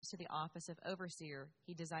to the office of overseer,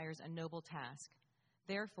 he desires a noble task.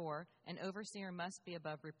 Therefore, an overseer must be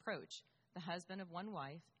above reproach, the husband of one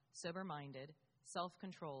wife, sober-minded,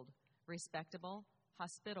 self-controlled, respectable,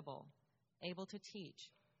 hospitable, able to teach,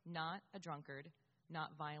 not a drunkard,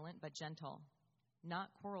 not violent but gentle, not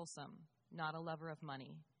quarrelsome, not a lover of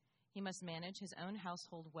money. He must manage his own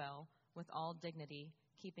household well, with all dignity,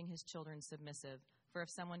 keeping his children submissive. For if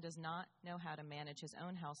someone does not know how to manage his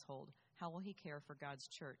own household, how will he care for God's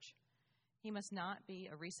church? He must not be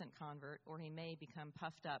a recent convert, or he may become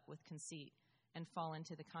puffed up with conceit and fall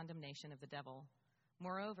into the condemnation of the devil.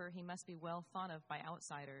 Moreover, he must be well thought of by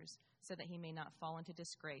outsiders, so that he may not fall into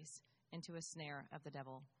disgrace, into a snare of the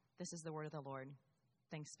devil. This is the word of the Lord.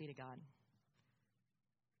 Thanks be to God.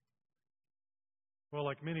 Well,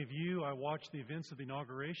 like many of you, I watched the events of the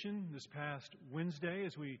inauguration this past Wednesday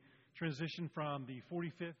as we transitioned from the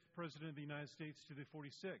 45th President of the United States to the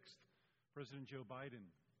 46th, President Joe Biden.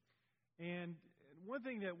 And one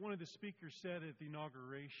thing that one of the speakers said at the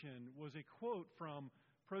inauguration was a quote from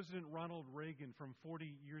President Ronald Reagan from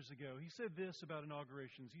 40 years ago. He said this about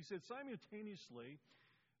inaugurations. He said, simultaneously,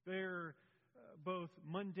 they're both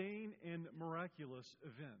mundane and miraculous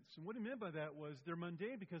events. And what he meant by that was they're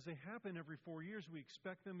mundane because they happen every 4 years. We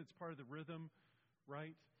expect them. It's part of the rhythm,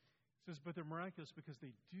 right? He says, but they're miraculous because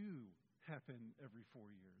they do happen every 4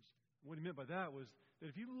 years. What he meant by that was that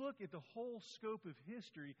if you look at the whole scope of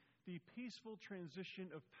history, the peaceful transition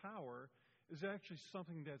of power is actually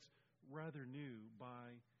something that's rather new by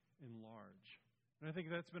and large. And I think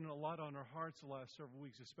that's been a lot on our hearts the last several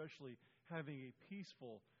weeks, especially having a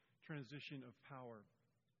peaceful transition of power.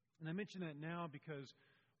 And I mention that now because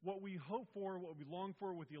what we hope for, what we long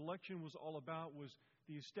for, what the election was all about was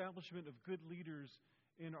the establishment of good leaders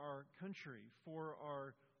in our country, for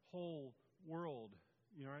our whole world,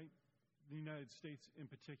 right? The United States in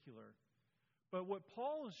particular. But what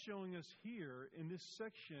Paul is showing us here in this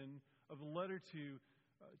section of the letter to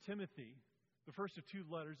Timothy, the first of two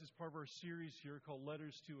letters as part of our series here called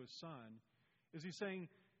Letters to a Son, is he's saying,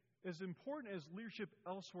 as important as leadership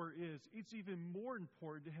elsewhere is, it's even more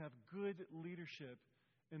important to have good leadership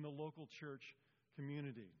in the local church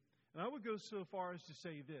community. And I would go so far as to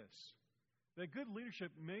say this, that good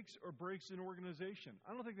leadership makes or breaks an organization.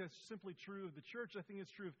 I don't think that's simply true of the church. I think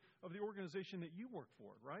it's true of the organization that you work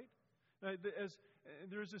for, right?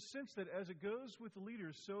 There's a sense that as it goes with the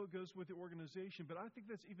leaders, so it goes with the organization. But I think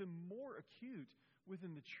that's even more acute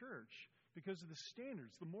within the church because of the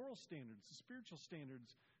standards, the moral standards, the spiritual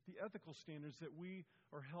standards, the ethical standards that we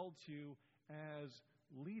are held to as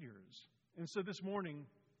leaders. And so this morning,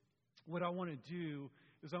 what I want to do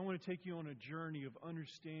is I want to take you on a journey of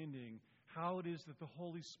understanding how it is that the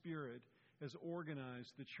Holy Spirit has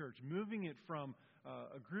organized the church, moving it from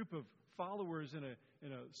a group of followers in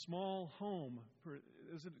a small home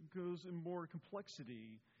as it goes in more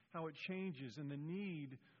complexity, how it changes, and the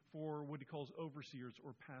need for what he calls overseers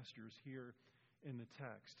or pastors here in the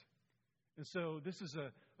text. And so this is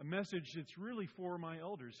a message that's really for my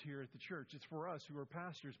elders here at the church. It's for us who are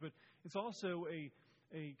pastors, but it's also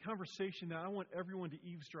a conversation that I want everyone to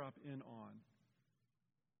eavesdrop in on.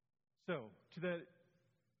 So, to that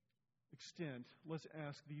extent, let's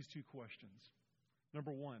ask these two questions. Number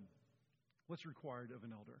one, what's required of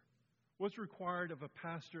an elder? What's required of a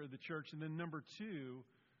pastor of the church? And then number two,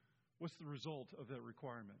 what's the result of that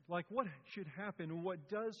requirement? Like, what should happen and what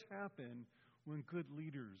does happen when good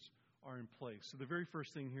leaders are in place? So the very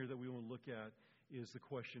first thing here that we want to look at is the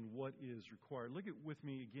question, what is required? Look with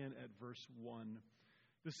me again at verse 1.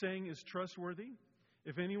 The saying is trustworthy.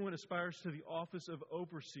 If anyone aspires to the office of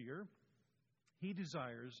overseer, he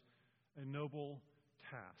desires a noble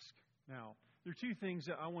task. Now, there are two things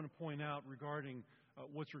that I want to point out regarding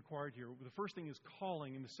what's required here. The first thing is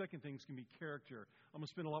calling, and the second thing is going to be character. I'm going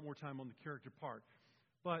to spend a lot more time on the character part.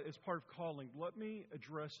 But as part of calling, let me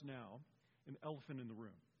address now an elephant in the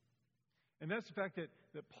room. And that's the fact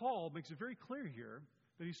that Paul makes it very clear here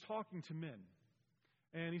that he's talking to men.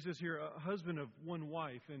 And he says here, a husband of one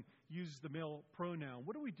wife, and uses the male pronoun.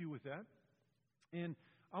 What do we do with that? And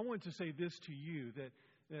I want to say this to you, that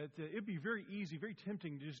it'd be very easy, very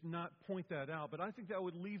tempting to just not point that out. But I think that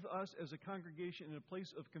would leave us as a congregation in a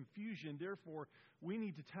place of confusion. Therefore, we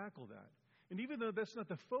need to tackle that. And even though that's not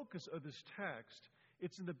the focus of this text,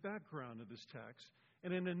 it's in the background of this text.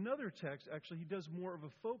 And in another text, actually, he does more of a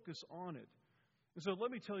focus on it. And so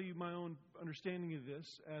let me tell you my own understanding of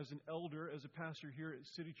this as an elder, as a pastor here at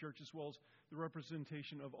City Church, as well as the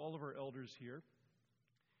representation of all of our elders here.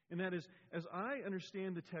 And that is, as I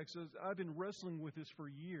understand the text, as I've been wrestling with this for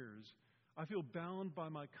years, I feel bound by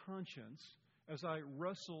my conscience as I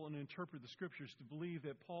wrestle and interpret the Scriptures to believe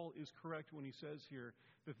that Paul is correct when he says here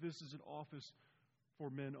that this is an office for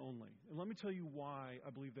men only. And let me tell you why I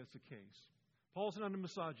believe that's the case. Paul's not a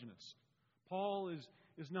misogynist. Paul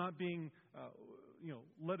is not being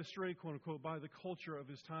led astray, quote unquote, by the culture of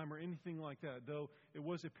his time or anything like that, though it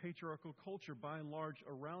was a patriarchal culture by and large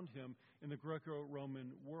around him in the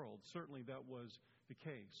Greco-Roman world. Certainly that was the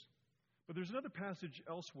case. But there's another passage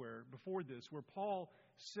elsewhere before this where Paul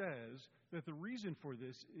says that the reason for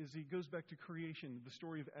this is he goes back to creation, the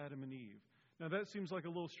story of Adam and Eve. Now that seems like a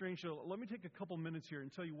little strange, so let me take a couple minutes here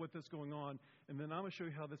and tell you what that's going on, and then I'm going to show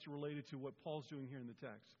you how that's related to what Paul's doing here in the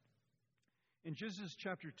text. In Genesis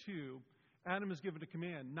chapter 2, Adam is given a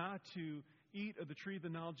command not to eat of the tree of the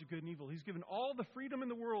knowledge of good and evil. He's given all the freedom in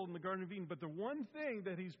the world in the Garden of Eden, but the one thing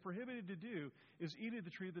that he's prohibited to do is eat of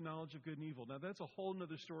the tree of the knowledge of good and evil. Now, that's a whole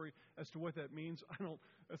other story as to what that means.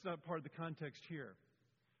 That's not part of the context here.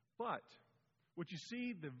 But what you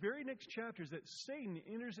see the very next chapter is that Satan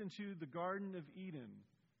enters into the Garden of Eden.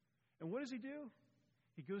 And what does he do?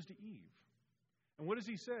 He goes to Eve. And what does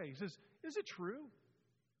he say? He says, is it true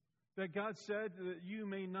that God said that you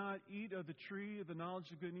may not eat of the tree of the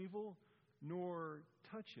knowledge of good and evil, nor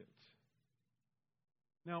touch it?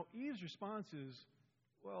 Now, Eve's response is,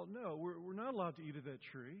 well, no, we're not allowed to eat of that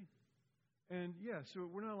tree. And so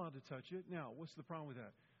we're not allowed to touch it. Now, what's the problem with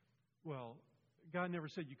that? Well, God never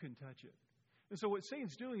said you couldn't touch it. And so what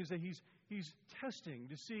Satan's doing is that he's testing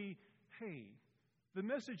to see, hey, the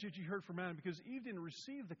message that you heard from Adam, because Eve didn't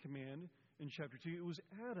receive the command in chapter 2, it was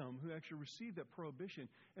Adam who actually received that prohibition.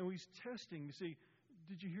 And he's testing to see,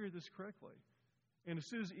 did you hear this correctly? And as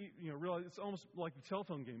soon as Eve, realize it's almost like the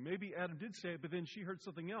telephone game. Maybe Adam did say it, but then she heard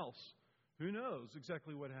something else. Who knows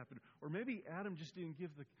exactly what happened? Or maybe Adam just didn't give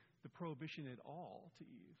the prohibition at all to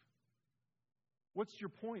Eve. What's your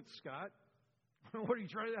point, Scott? What are you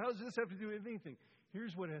trying to? How does this have to do with anything?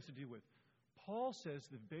 Here's what it has to do with. Paul says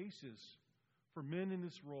the basis for men in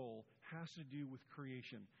this role has to do with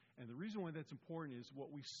creation. And the reason why that's important is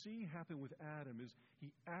what we see happen with Adam is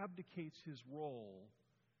he abdicates his role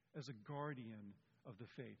as a guardian of the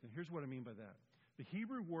faith. And here's what I mean by that. The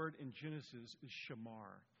Hebrew word in Genesis is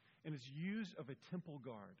shamar, and it's used of a temple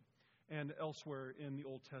guard and elsewhere in the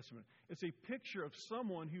Old Testament. It's a picture of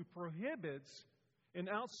someone who prohibits an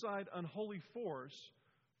outside unholy force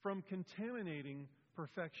from contaminating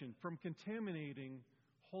perfection, from contaminating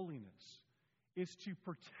holiness. It's to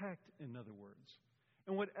protect, in other words.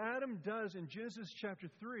 And what Adam does in Genesis chapter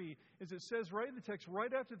 3 is it says right in the text,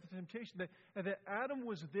 right after the temptation, that Adam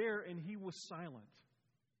was there and he was silent.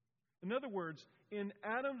 In other words, in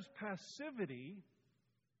Adam's passivity,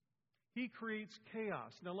 he creates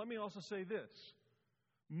chaos. Now, let me also say this.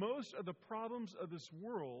 Most of the problems of this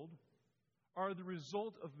world are the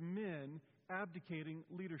result of men abdicating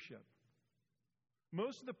leadership.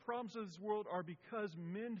 Most of the problems of this world are because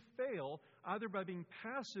men fail either by being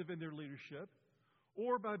passive in their leadership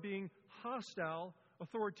or by being hostile,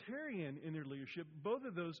 authoritarian in their leadership. Both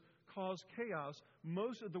of those cause chaos.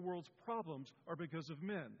 Most of the world's problems are because of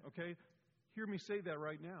men, okay? Hear me say that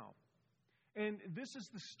right now. And this is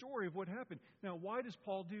the story of what happened. Now, why does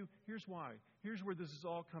Paul do? Here's why. Here's where this is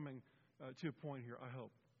all coming to a point here, I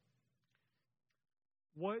hope.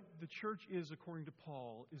 What the church is, according to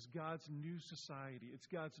Paul, is God's new society. It's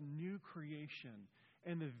God's new creation.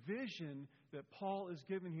 And the vision that Paul is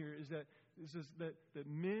given here is that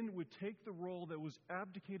men would take the role that was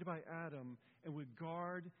abdicated by Adam and would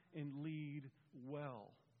guard and lead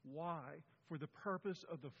well. Why? For the purpose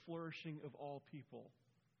of the flourishing of all people.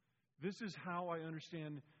 This is how I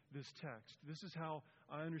understand this text. This is how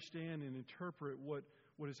I understand and interpret what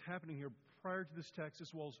is happening here prior to this text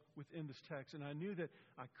as well as within this text. And I knew that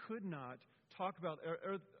I could not talk about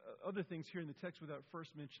other things here in the text without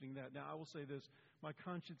first mentioning that. Now, I will say this. My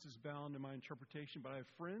conscience is bound in my interpretation, but I have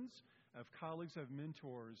friends, I have colleagues, I have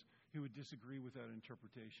mentors who would disagree with that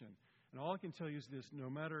interpretation. And all I can tell you is this. No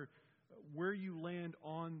matter where you land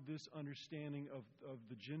on this understanding of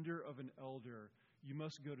the gender of an elder, you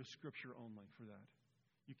must go to Scripture only for that.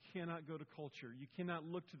 You cannot go to culture. You cannot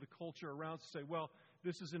look to the culture around to say, well,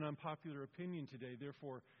 this is an unpopular opinion today,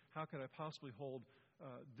 therefore, how could I possibly hold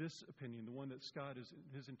this opinion, the one that Scott is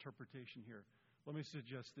his interpretation here? Let me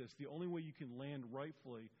suggest this. The only way you can land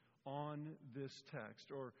rightfully on this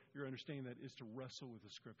text, or your understanding that, is to wrestle with the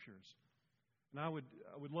Scriptures. And I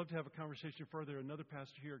would love to have a conversation further. Another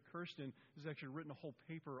pastor here, Kirsten, has actually written a whole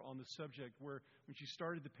paper on the subject where when she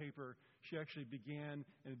started the paper, she actually began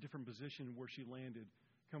in a different position where she landed,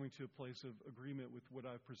 coming to a place of agreement with what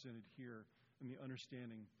I've presented here in the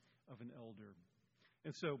understanding of an elder.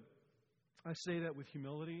 And so I say that with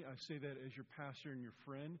humility. I say that as your pastor and your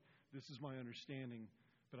friend, This is my understanding.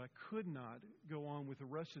 But I could not go on with the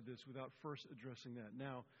rest of this without first addressing that.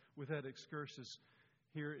 Now, with that excursus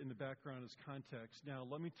here in the background as context, now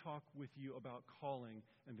let me talk with you about calling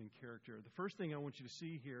and then character. The first thing I want you to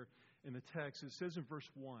see here in the text, it says in verse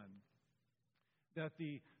 1 that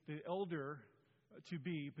the elder to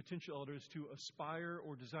be, potential elder, is to aspire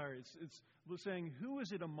or desire. It's saying, who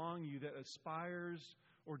is it among you that aspires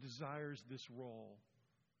or desires this role?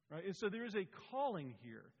 Right? And so there is a calling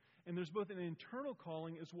here. And there's both an internal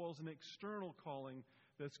calling as well as an external calling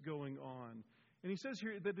that's going on. And he says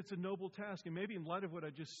here that it's a noble task. And maybe in light of what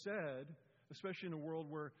I just said, especially in a world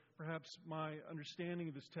where perhaps my understanding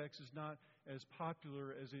of this text is not as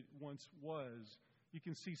popular as it once was, you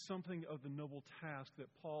can see something of the noble task that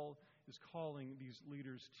Paul is calling these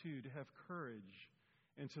leaders to have courage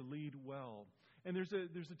and to lead well. And there's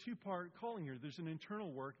a two-part calling here. There's an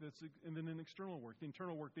internal work and then an external work. The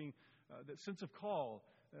internal work being that sense of call,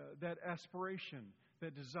 that aspiration,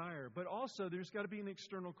 that desire. But also there's got to be an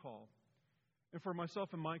external call. And for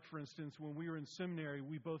myself and Mike, for instance, when we were in seminary,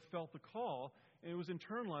 we both felt the call, and it was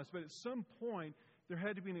internalized. But at some point, there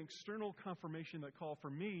had to be an external confirmation of that call for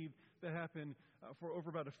me that happened for over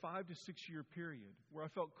about a 5 to 6 year period, where I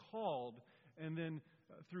felt called, and then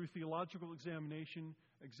through theological examination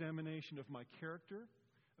of my character,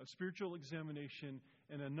 a spiritual examination,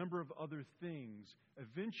 and a number of other things.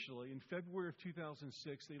 Eventually, in February of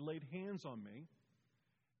 2006, they laid hands on me,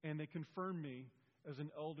 and they confirmed me as an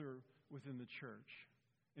elder within the church.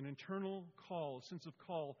 An internal call, a sense of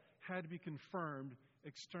call, had to be confirmed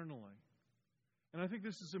externally. And I think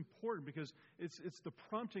this is important because it's the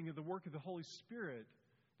prompting of the work of the Holy Spirit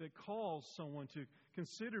that calls someone to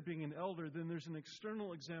consider being an elder. Then there's an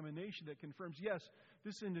external examination that confirms, yes,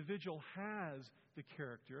 this individual has the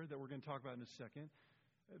character that we're going to talk about in a second.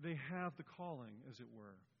 They have the calling, as it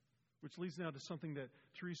were. Which leads now to something that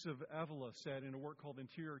Teresa of Avila said in a work called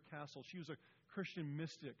Interior Castle. She was a Christian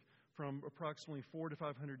mystic from approximately 400 to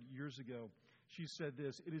 500 years ago. She said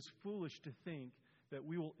this: "It is foolish to think that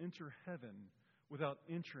we will enter heaven without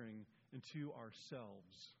entering into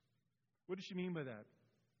ourselves." What does she mean by that?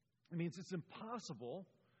 It means it's impossible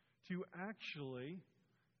to actually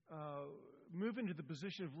move into the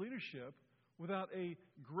position of leadership without a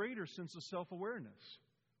greater sense of self-awareness.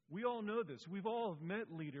 We all know this. We've all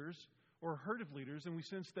met leaders or heard of leaders, and we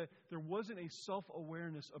sense that there wasn't a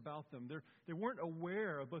self-awareness about them. They weren't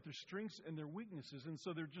aware of both their strengths and their weaknesses, and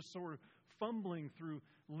so they're just sort of fumbling through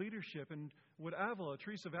leadership. And what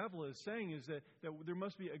Teresa of Avila is saying is that there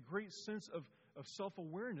must be a great sense of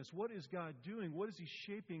self-awareness. What is God doing? What is He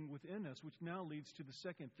shaping within us? Which now leads to the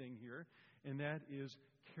second thing here, and that is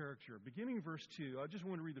character. Beginning verse 2, I just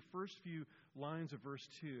want to read the first few lines of verse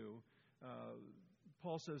 2.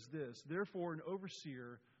 Paul says this: "Therefore an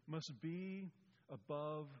overseer must be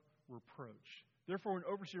above reproach." Therefore an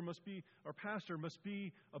overseer our pastor must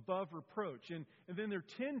be above reproach. And then there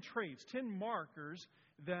are 10 traits, 10 markers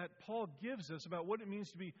that Paul gives us about what it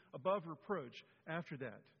means to be above reproach after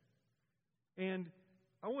that. And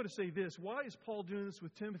I want to say this: why is Paul doing this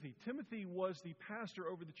with Timothy? Timothy was the pastor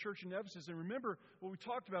over the church in Ephesus. And remember what we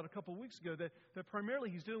talked about a couple of weeks ago, that primarily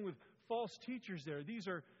he's dealing with false teachers there. These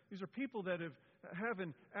are people that have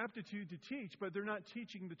an aptitude to teach, but they're not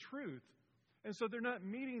teaching the truth. And so they're not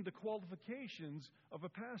meeting the qualifications of a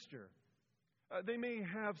pastor. They may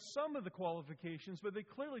have some of the qualifications, but they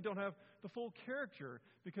clearly don't have the full character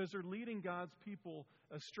because they're leading God's people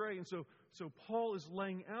astray. And so Paul is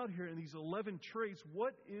laying out here in these 11 traits,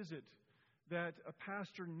 what is it that a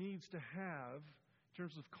pastor needs to have in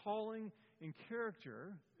terms of calling and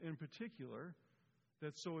character in particular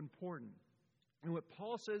that's so important. And what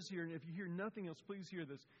Paul says here, and if you hear nothing else, please hear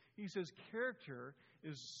this. He says character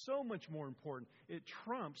is so much more important. It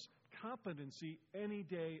trumps competency any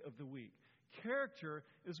day of the week. Character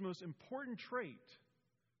is the most important trait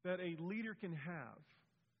that a leader can have.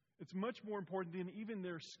 It's much more important than even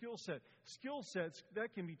their skill set. Skill sets,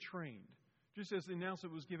 that can be trained. Just as the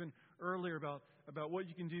announcement was given earlier about what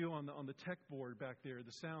you can do on the tech board back there,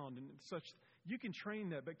 the sound and such, you can train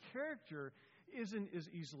that. But character isn't as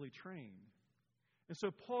easily trained. And so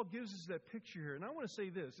Paul gives us that picture here. And I want to say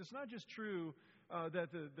this: it's not just true that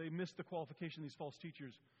they missed the qualification of these false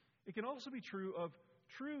teachers. It can also be true of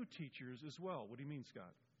true teachers as well. What do you mean,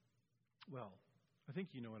 Scott? Well, I think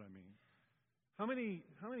you know what I mean. How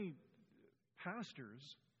many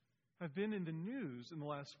pastors have been in the news in the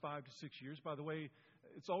last 5 to 6 years? By the way,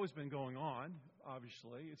 it's always been going on,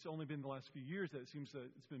 obviously. It's only been the last few years that it seems that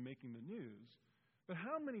it's been making the news. But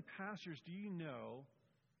how many pastors do you know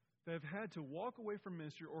that have had to walk away from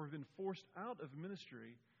ministry or have been forced out of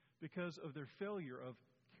ministry because of their failure of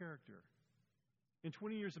character? In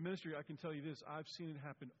 20 years of ministry, I can tell you this, I've seen it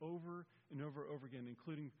happen over and over and over again,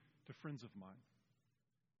 including to friends of mine.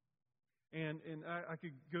 And I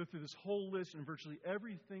could go through this whole list, and virtually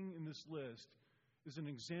everything in this list is an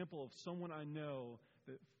example of someone I know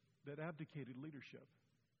that abdicated leadership,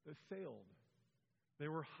 that failed. They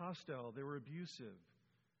were hostile. They were abusive.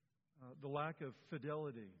 The lack of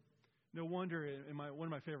fidelity. No wonder in one of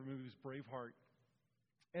my favorite movies, Braveheart,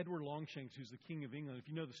 Edward Longshanks, who's the King of England. If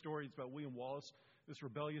you know the story, it's about William Wallace, this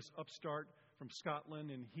rebellious upstart from Scotland,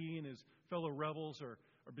 and he and his fellow rebels are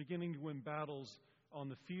beginning to win battles on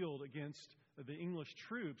the field against the English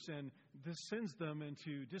troops, and this sends them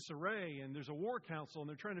into disarray, and there's a war council, and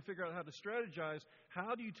they're trying to figure out how to strategize.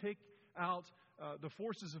 How do you take out the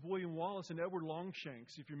forces of William Wallace? And Edward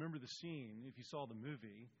Longshanks, if you remember the scene, if you saw the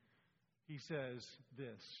movie, he says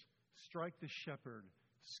this, strike the shepherd,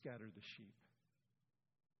 scatter the sheep.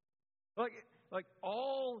 Like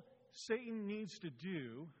all Satan needs to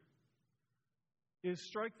do is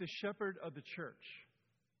strike the shepherd of the church,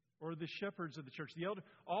 or the shepherds of the church, the elder,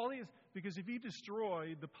 all these, because if you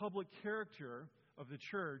destroy the public character of the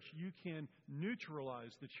church, you can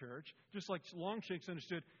neutralize the church. Just like Longshanks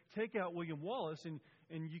understood, take out William Wallace and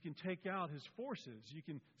you can take out his forces. You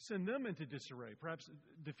can send them into disarray, perhaps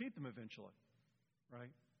defeat them eventually,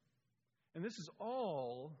 right? And this is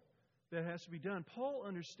all that has to be done. Paul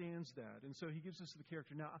understands that, and so he gives us the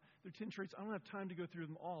character. Now, there are 10 traits. I don't have time to go through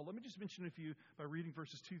them all. Let me just mention a few by reading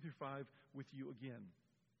verses 2 through 5 with you again.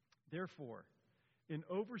 Therefore, an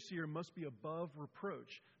overseer must be above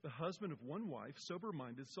reproach, the husband of one wife,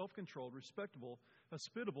 sober-minded, self-controlled, respectable,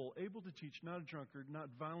 hospitable, able to teach, not a drunkard, not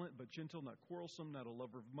violent, but gentle, not quarrelsome, not a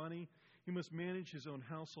lover of money. He must manage his own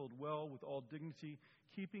household well, with all dignity,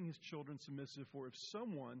 keeping his children submissive. For if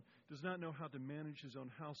someone does not know how to manage his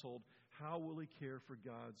own household, how will he care for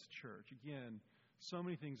God's church? Again, so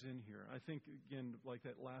many things in here. I think, again, like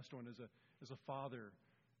that last one, as a father,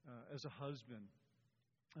 as a husband,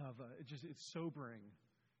 it's sobering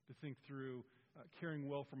to think through caring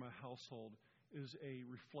well for my household is a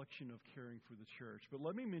reflection of caring for the church. But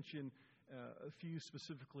let me mention a few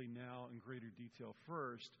specifically now in greater detail.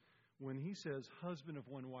 First, when he says husband of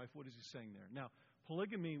one wife, what is he saying there? Now,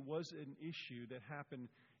 polygamy was an issue that happened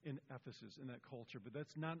in Ephesus, in that culture, but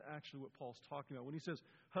that's not actually what Paul's talking about. When he says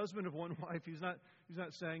husband of one wife, he's not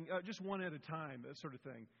saying just one at a time, that sort of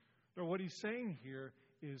thing. No, what he's saying here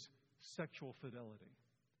is sexual fidelity.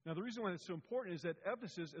 Now, the reason why that's so important is that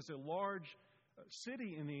Ephesus, as a large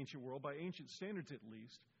city in the ancient world, by ancient standards at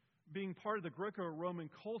least, being part of the Greco-Roman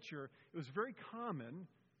culture, it was very common,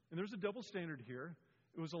 and there's a double standard here.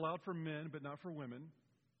 It was allowed for men, but not for women.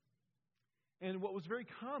 And what was very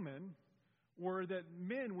common were that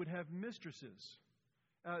men would have mistresses.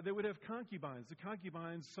 They would have concubines. The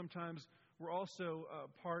concubines sometimes were also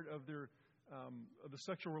part of their of the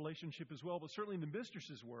sexual relationship as well, but certainly the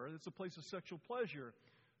mistresses were. It's a place of sexual pleasure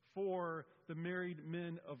for the married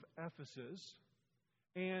men of Ephesus.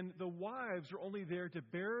 And the wives are only there to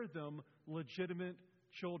bear them legitimate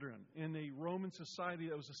children. In the Roman society,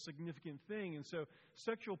 that was a significant thing. And so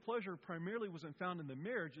sexual pleasure primarily wasn't found in the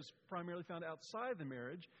marriage. It's primarily found outside the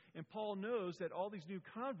marriage. And Paul knows that all these new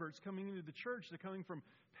converts coming into the church, they're coming from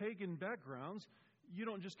pagan backgrounds. You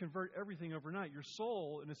don't just convert everything overnight. Your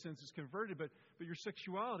soul, in a sense, is converted, but your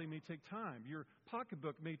sexuality may take time. Your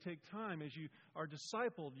pocketbook may take time. As you are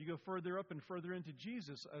discipled, you go further up and further into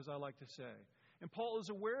Jesus, as I like to say. And Paul is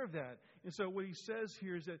aware of that. And so what he says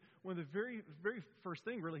here is that one of the very, very first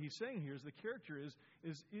thing really he's saying here is the character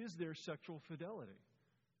is there sexual fidelity?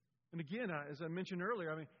 And again, as I mentioned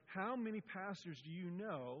earlier, how many pastors do you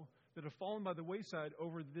know that have fallen by the wayside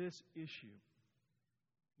over this issue?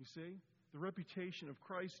 You see? The reputation of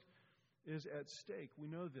Christ is at stake. We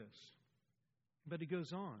know this. But he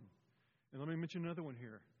goes on. And let me mention another one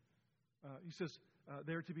here. He says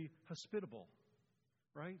they're to be hospitable.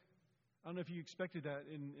 Right? I don't know if you expected that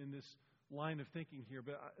in this line of thinking here,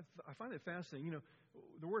 but I find it fascinating.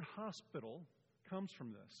 The word hospital comes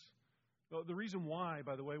from this. The reason why,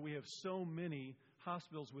 by the way, we have so many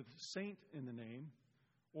hospitals with saint in the name,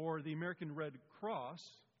 or the American Red Cross,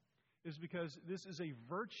 is because this is a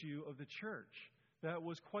virtue of the church that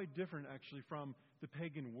was quite different, actually, from the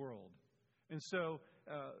pagan world. And so,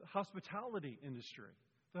 hospitality industry,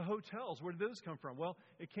 the hotels, where did those come from? Well,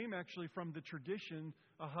 it came actually from the tradition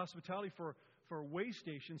of hospitality for way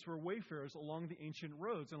stations, for wayfarers along the ancient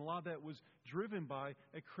roads. And a lot of that was driven by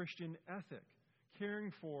a Christian ethic, caring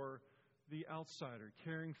for the outsider,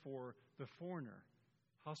 caring for the foreigner.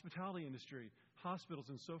 Hospitality industry, hospitals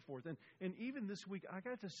and so forth. And even this week, I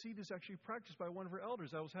got to see this actually practiced by one of our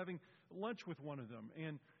elders. I was having lunch with one of them,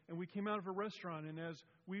 and we came out of a restaurant, and as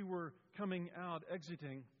we were coming out,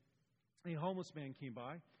 exiting, a homeless man came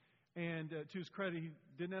by. And to his credit, he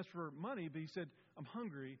didn't ask for money, but he said, "I'm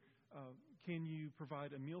hungry. Can you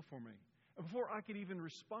provide a meal for me?" And before I could even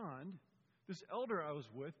respond, this elder I was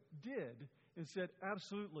with did and said,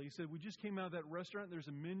 "Absolutely." He said, "We just came out of that restaurant. There's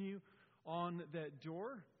a menu on that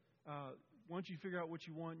door. Once you figure out what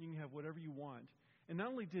you want, you can have whatever you want." And not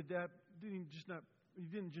only did that, he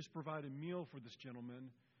didn't just provide a meal for this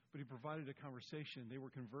gentleman, but he provided a conversation. They were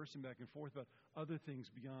conversing back and forth about other things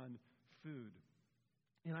beyond food.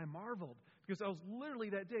 And I marveled because I was literally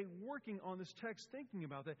that day working on this text, thinking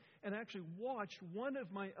about that, and actually watched one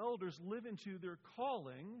of my elders live into their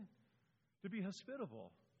calling to be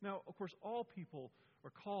hospitable. Now, of course, all people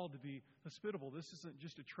are called to be hospitable. This isn't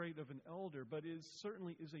just a trait of an elder, but it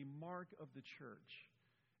certainly is a mark of the church.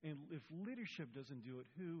 And if leadership doesn't do it,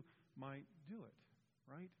 who might do it,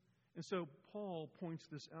 right? And so Paul points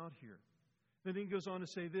this out here. Then he goes on to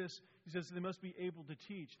say this. He says they must be able to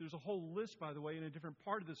teach. There's a whole list, by the way, in a different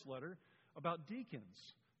part of this letter about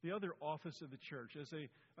deacons, the other office of the church, as they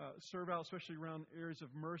serve out, especially around areas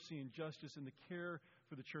of mercy and justice and the care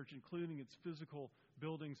for the church, including its physical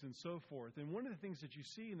buildings and so forth. And one of the things that you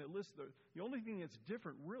see in that list, the only thing that's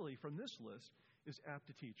different really from this list is apt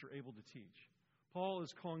to teach or able to teach. Paul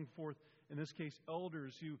is calling forth, in this case,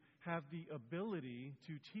 elders who have the ability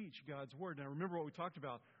to teach God's word. Now, remember what we talked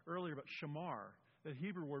about earlier about shamar, that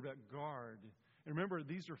Hebrew word about guard. And remember,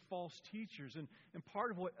 these are false teachers. And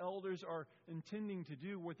part of what elders are intending to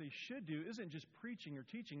do, what they should do, isn't just preaching or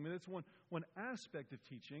teaching. I mean, that's one aspect of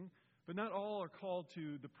teaching. But not all are called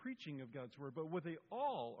to the preaching of God's word. But what they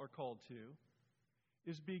all are called to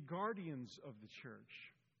is be guardians of the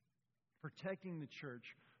church, protecting the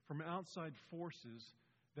church from outside forces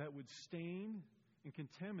that would stain and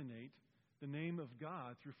contaminate the name of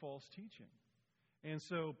God through false teaching. And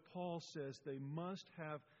so Paul says they must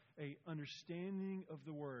have an understanding of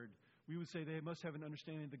the word. We would say they must have an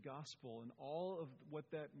understanding of the gospel and all of what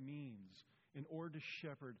that means in order to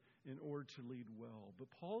shepherd, in order to lead well. But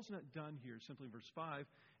Paul's not done here, simply in verse 5.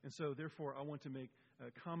 And so, therefore, I want to make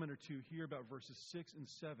a comment or two here about verses 6 and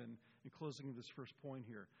 7 in closing of this first point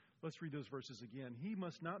here. Let's read those verses again. He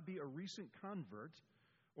must not be a recent convert,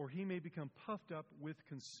 or he may become puffed up with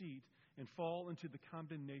conceit and fall into the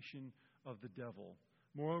condemnation of the devil.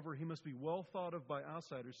 Moreover, he must be well thought of by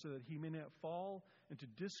outsiders so that he may not fall into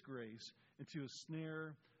disgrace, into a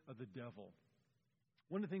snare of the devil.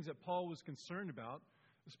 One of the things that Paul was concerned about,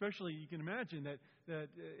 especially you can imagine that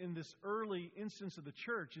in this early instance of the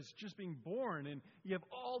church, is just being born, and you have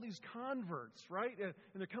all these converts, right? And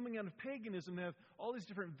they're coming out of paganism. They have all these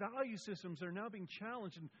different value systems that are now being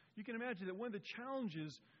challenged. And you can imagine that one of the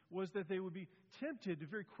challenges was that they would be tempted to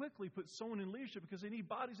very quickly put someone in leadership because they need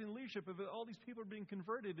bodies in leadership. If all these people are being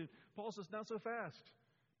converted, and Paul says, not so fast.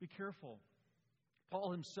 Be careful.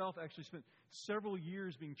 Paul himself actually spent several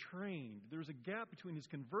years being trained. There was a gap between his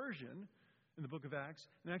conversion in the book of Acts,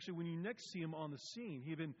 and actually when you next see him on the scene, he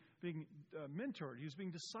had been being mentored. He was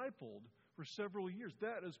being discipled for several years.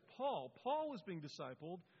 That is Paul. Paul was being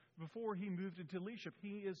discipled before he moved into leadership.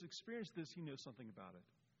 He has experienced this. He knows something about it.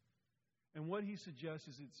 And what he suggests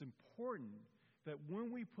is it's important that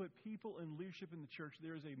when we put people in leadership in the church,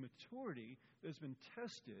 there is a maturity that has been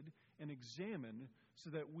tested and examined so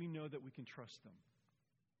that we know that we can trust them.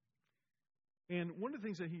 And one of the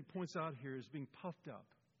things that he points out here is being puffed up,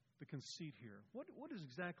 the conceit here. What is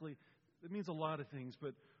exactly, it means a lot of things,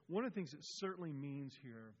 but one of the things it certainly means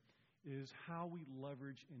here is how we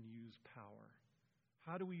leverage and use power.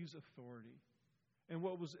 How do we use authority? And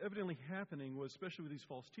what was evidently happening was, especially with these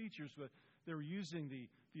false teachers, but they were using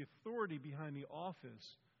the authority behind the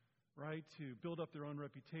office, right, to build up their own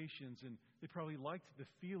reputations. And they probably liked the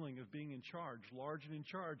feeling of being in charge, large and in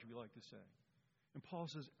charge, we like to say. And Paul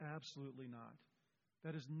says, absolutely not.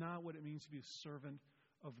 That is not what it means to be a servant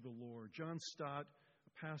of the Lord. John Stott,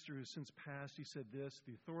 a pastor who has since passed, he said this: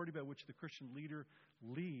 the authority by which the Christian leader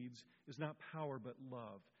leads is not power but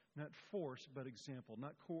love, not force but example,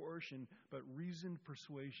 not coercion but reasoned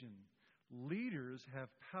persuasion. Leaders have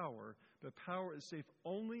power, but power is safe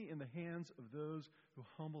only in the hands of those who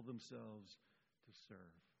humble themselves to serve.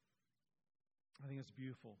 I think that's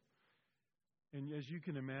beautiful. And as you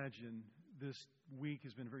can imagine, this week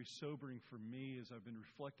has been very sobering for me as I've been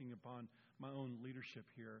reflecting upon my own leadership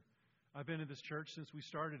here. I've been in this church since we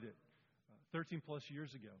started it 13 plus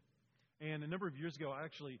years ago. And a number of years ago, I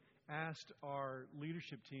actually asked our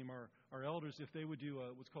leadership team, our elders, if they would do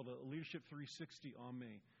what's called a Leadership 360 on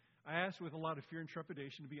me. I asked with a lot of fear and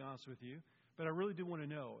trepidation, to be honest with you. but I really did want to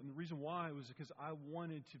know. And the reason why was because I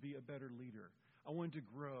wanted to be a better leader. I wanted to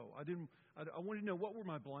grow. I wanted to know what were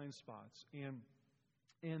my blind spots. And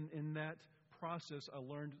in that process, I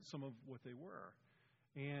learned some of what they were.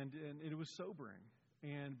 And it was sobering.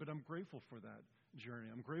 But I'm grateful for that journey.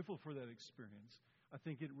 I'm grateful for that experience. I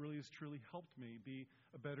think it really has truly helped me be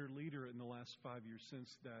a better leader in the last 5 years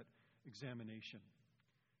since that examination.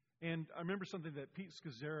 And I remember something that Pete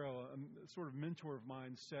Scazzaro, a sort of mentor of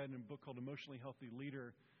mine, said in a book called Emotionally Healthy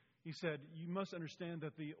Leader. He said, you must understand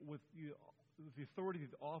that with the authority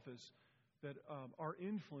of the office, that our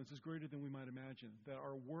influence is greater than we might imagine, that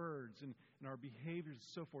our words and our behaviors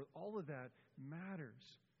and so forth, all of that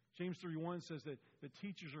matters. James 3:1 says that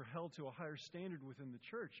teachers are held to a higher standard within the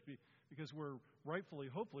church because we're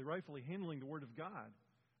hopefully rightfully handling the Word of God.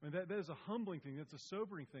 I mean, that is a humbling thing. That's a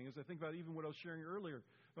sobering thing as I think about even what I was sharing earlier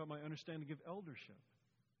about my understanding of eldership.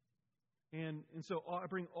 And so I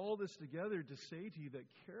bring all this together to say to you that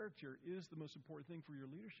character is the most important thing for your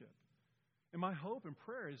leadership. And my hope and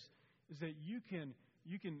prayer is that you can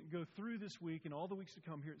go through this week and all the weeks to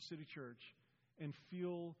come here at City Church and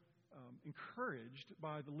feel encouraged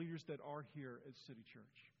by the leaders that are here at City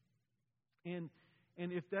Church.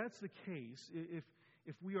 And if that's the case,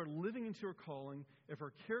 if we are living into our calling, if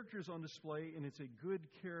our character is on display and it's a good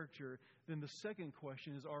character, then the second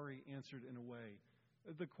question is already answered in a way.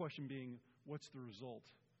 The question being, what's the result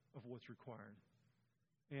of what's required?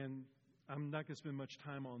 And I'm not going to spend much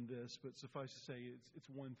time on this, but suffice to say, it's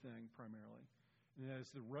one thing primarily, and that is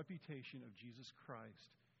the reputation of Jesus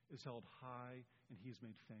Christ is held high and He is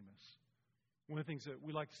made famous. One of the things that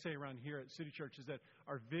we like to say around here at City Church is that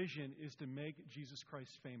our vision is to make Jesus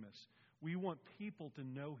Christ famous. We want people to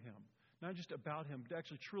know Him, not just about Him, but to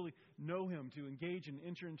actually truly know Him, to engage and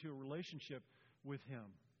enter into a relationship with Him,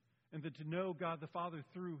 and then to know God the Father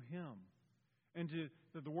through Him, and to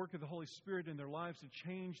the work of the Holy Spirit in their lives to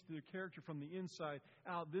change their character from the inside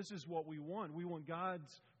out. This is what we want. We want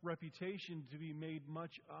God's reputation to be made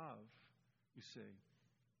much of, you see.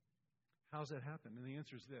 How's that happen? And the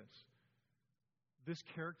answer is this. This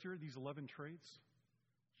character, these 11 traits,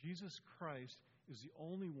 Jesus Christ is the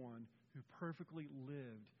only one who perfectly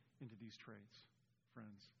lived into these traits,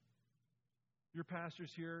 friends. Your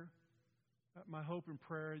pastors here, my hope and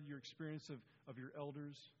prayer, your experience of your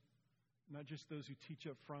elders, not just those who teach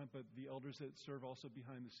up front, but the elders that serve also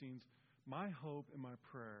behind the scenes. My hope and my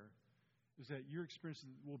prayer is that your experience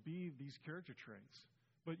will be these character traits.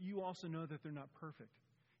 But you also know that they're not perfect.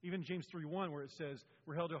 Even James 3:1, where it says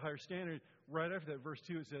we're held to a higher standard, right after that, verse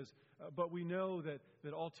 2, it says, but we know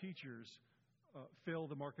that all teachers fail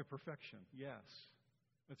the mark of perfection. Yes,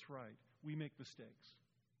 that's right. We make mistakes.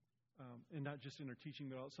 And not just in our teaching,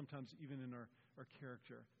 but sometimes even in our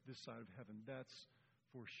character this side of heaven. That's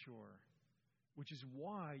for sure. Which is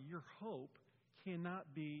why your hope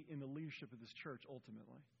cannot be in the leadership of this church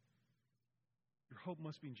ultimately. Your hope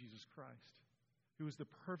must be in Jesus Christ, who is the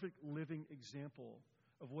perfect living example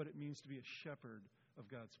of what it means to be a shepherd of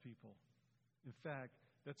God's people. In fact,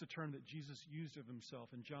 that's a term that Jesus used of Himself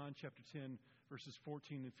in John chapter 10, verses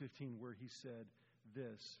 14 and 15, where He said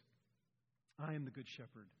this, I am the good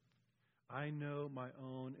shepherd. I know my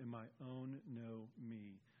own, and my own know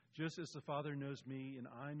me. Just as the Father knows me, and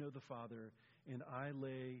I know the Father, and I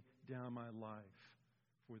lay down my life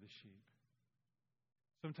for the sheep.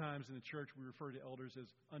 Sometimes in the church we refer to elders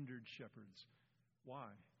as under shepherds. Why?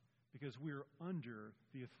 Because we are under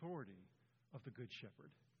the authority of the Good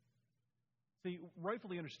Shepherd. See,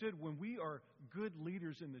 rightfully understood, when we are good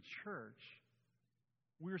leaders in the church,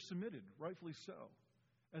 we are submitted, rightfully so.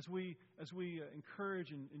 As we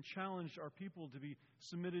encourage and challenge our people to be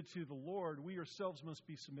submitted to the Lord, we ourselves must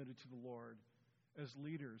be submitted to the Lord as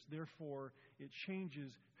leaders. Therefore, it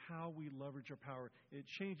changes how we leverage our power. It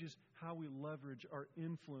changes how we leverage our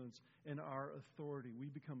influence and our authority. We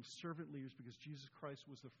become servant leaders because Jesus Christ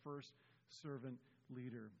was the first servant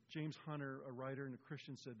leader. James Hunter, a writer and a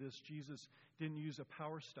Christian, said this, Jesus didn't use a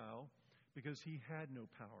power style because He had no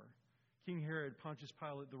power. King Herod, Pontius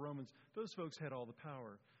Pilate, the Romans, those folks had all the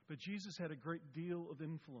power. But Jesus had a great deal of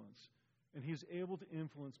influence, and He is able to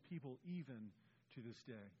influence people even to this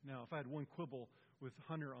day. Now, if I had one quibble with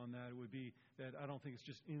Hunter on that, it would be that I don't think it's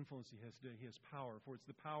just influence He has today. He has power, for it's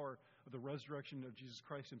the power of the resurrection of Jesus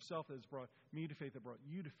Christ Himself that has brought me to faith, that brought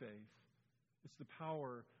you to faith. It's the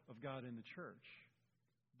power of God in the church.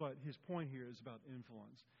 But his point here is about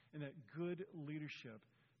influence, and that good leadership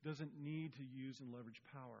doesn't need to use and leverage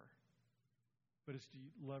power, but it's to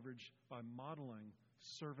leverage by modeling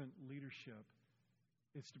servant leadership.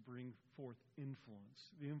 It's to bring forth influence,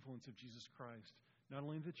 the influence of Jesus Christ, not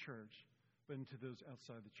only in the church, but into those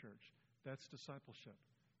outside the church. That's discipleship.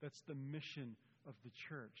 That's the mission of the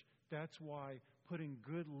church. That's why putting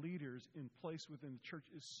good leaders in place within the church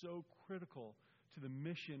is so critical to the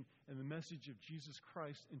mission and the message of Jesus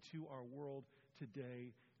Christ into our world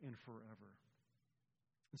today and forever.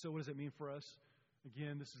 And so what does it mean for us?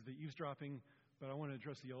 Again, this is the eavesdropping, but I want to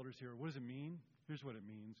address the elders here. What does it mean? Here's what it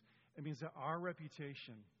means. It means that our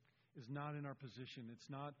reputation is not in our position. It's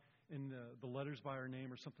not in the letters by our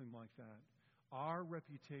name or something like that. Our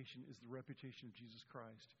reputation is the reputation of Jesus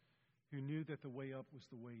Christ, who knew that the way up was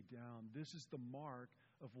the way down. This is the mark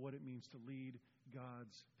of what it means to lead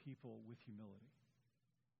God's people with humility.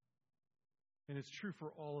 And it's true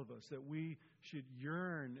for all of us that we should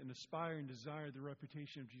yearn and aspire and desire the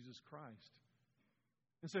reputation of Jesus Christ.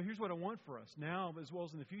 And so here's what I want for us now as well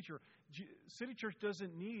as in the future. City Church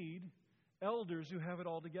doesn't need elders who have it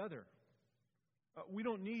all together. We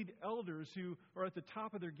don't need elders who are at the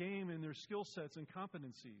top of their game in their skill sets and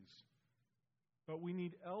competencies. But we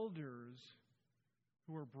need elders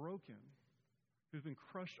who are broken, who've been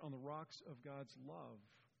crushed on the rocks of God's love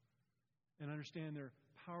and understand their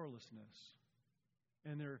powerlessness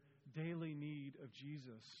and their daily need of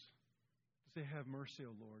Jesus. To say, have mercy,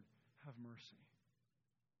 O Lord, have mercy.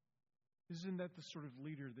 Isn't that the sort of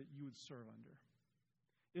leader that you would serve under?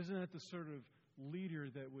 Isn't that the sort of leader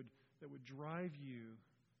that would drive you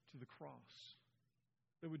to the cross,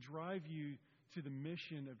 that would drive you to the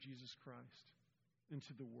mission of Jesus Christ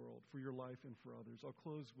into the world for your life and for others? I'll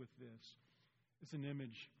close with this. It's an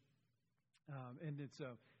image, and it's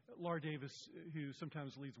Laura Davis, who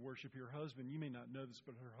sometimes leads worship. Her husband, you may not know this,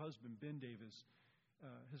 but her husband, Ben Davis,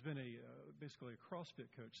 has been basically a CrossFit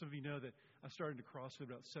coach. Some of you know that I started to CrossFit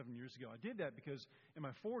about 7 years ago. I did that because in my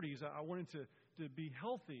 40s, I wanted to be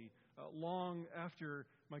healthy long after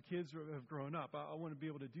my kids have grown up. I want to be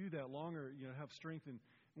able to do that longer, have strength. And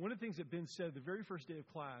one of the things that Ben said the very first day of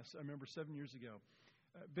class, I remember 7 years ago,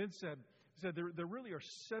 Ben said there really are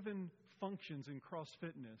 7 functions in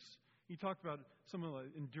CrossFitness. He talked about some of the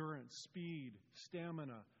endurance, speed,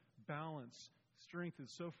 stamina, balance, strength, and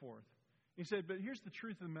so forth. He said, but here's the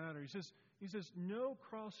truth of the matter. He says, no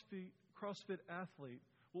CrossFit athlete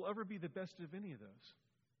will ever be the best of any of those.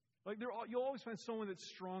 Like you'll always find someone that's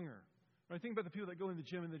stronger. Right? Think about the people that go in the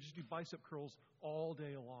gym and they just do bicep curls all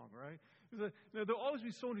day long, right? There'll always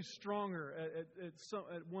be someone who's stronger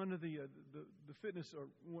at one of the fitness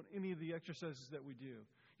or any of the exercises that we do.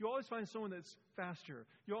 You always find someone that's faster.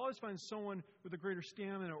 You always find someone with a greater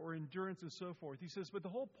stamina or endurance and so forth. He says, but the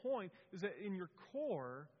whole point is that in your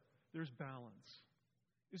core, there's balance.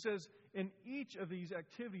 He says, in each of these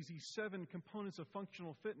activities, these 7 components of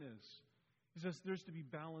functional fitness, he says there's to be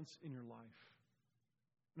balance in your life.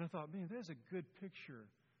 And I thought, man, that is a good picture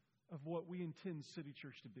of what we intend City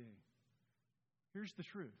Church to be. Here's the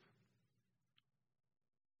truth.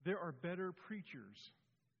 There are better preachers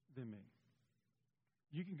than me.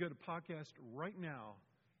 You can go to podcast right now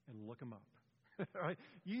and look them up. Right?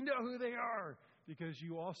 You know who they are because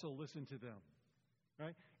you also listen to them.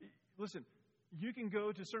 Right? Listen, you can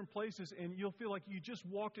go to certain places and you'll feel like you just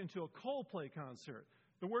walked into a Coldplay concert.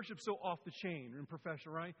 The worship's so off the chain and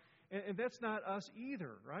professional, right? And that's not us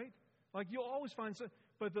either, right? Like you'll always find some,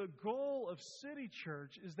 but the goal of City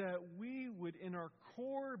Church is that we would, in our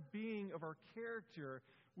core being of our character,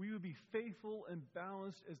 we would be faithful and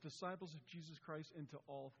balanced as disciples of Jesus Christ into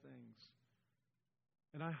all things.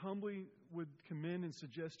 And I humbly would commend and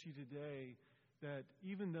suggest to you today that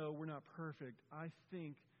even though we're not perfect, I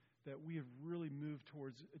think that we have really moved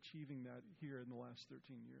towards achieving that here in the last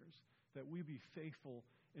 13 years, that we be faithful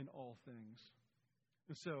in all things.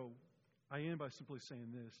 And so I end by simply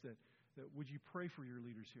saying this, that would you pray for your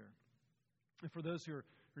leaders here? And for those who are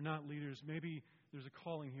not leaders, maybe there's a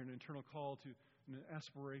calling here, an internal call to an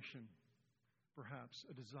aspiration, perhaps,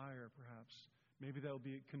 a desire, perhaps. Maybe that will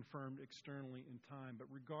be confirmed externally in time. But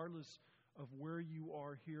regardless of where you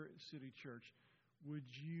are here at City Church, would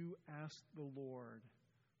you ask the Lord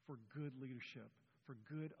for good leadership, for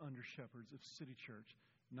good under-shepherds of City Church,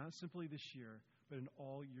 not simply this year, but in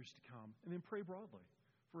all years to come? And then pray broadly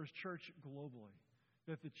for His church globally,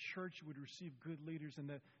 that the church would receive good leaders and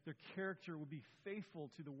that their character would be faithful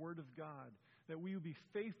to the Word of God, that we would be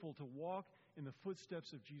faithful to walk in the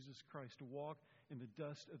footsteps of Jesus Christ, to walk in the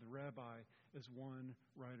dust of the rabbi, as one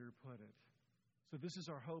writer put it. So this is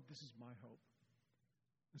our hope. This is my hope.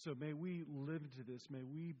 And so may we live into this. May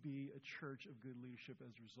we be a church of good leadership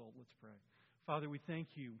as a result. Let's pray. Father, we thank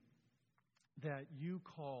you that you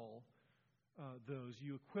call those.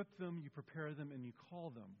 You equip them, you prepare them, and you call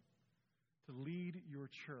them to lead your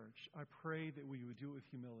church. I pray that we would do it with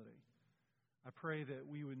humility. I pray that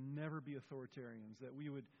we would never be authoritarians, that we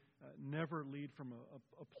would never lead from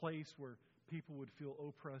a place where people would feel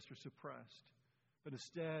oppressed or suppressed, but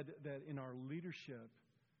instead that in our leadership,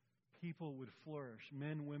 people would flourish.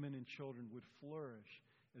 Men, women, and children would flourish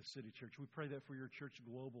as City Church. We pray that for your church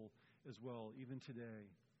global as well, even today.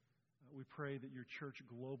 We pray that your church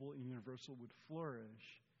global and universal would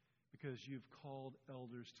flourish because you've called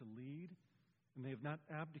elders to lead, and they have not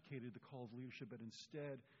abdicated the call of leadership, but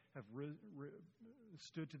instead have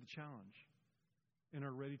stood to the challenge and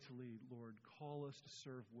are ready to lead. Lord, call us to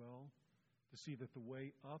serve well, to see that the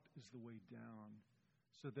way up is the way down,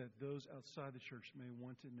 so that those outside the church may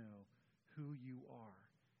want to know who you are.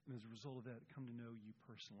 And as a result of that, come to know you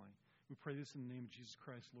personally. We pray this in the name of Jesus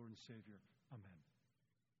Christ, Lord and Savior. Amen.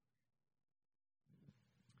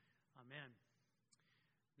 Amen.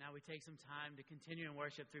 Now we take some time to continue in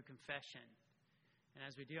worship through confession. And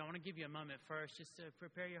as we do, I want to give you a moment first just to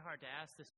prepare your heart to ask this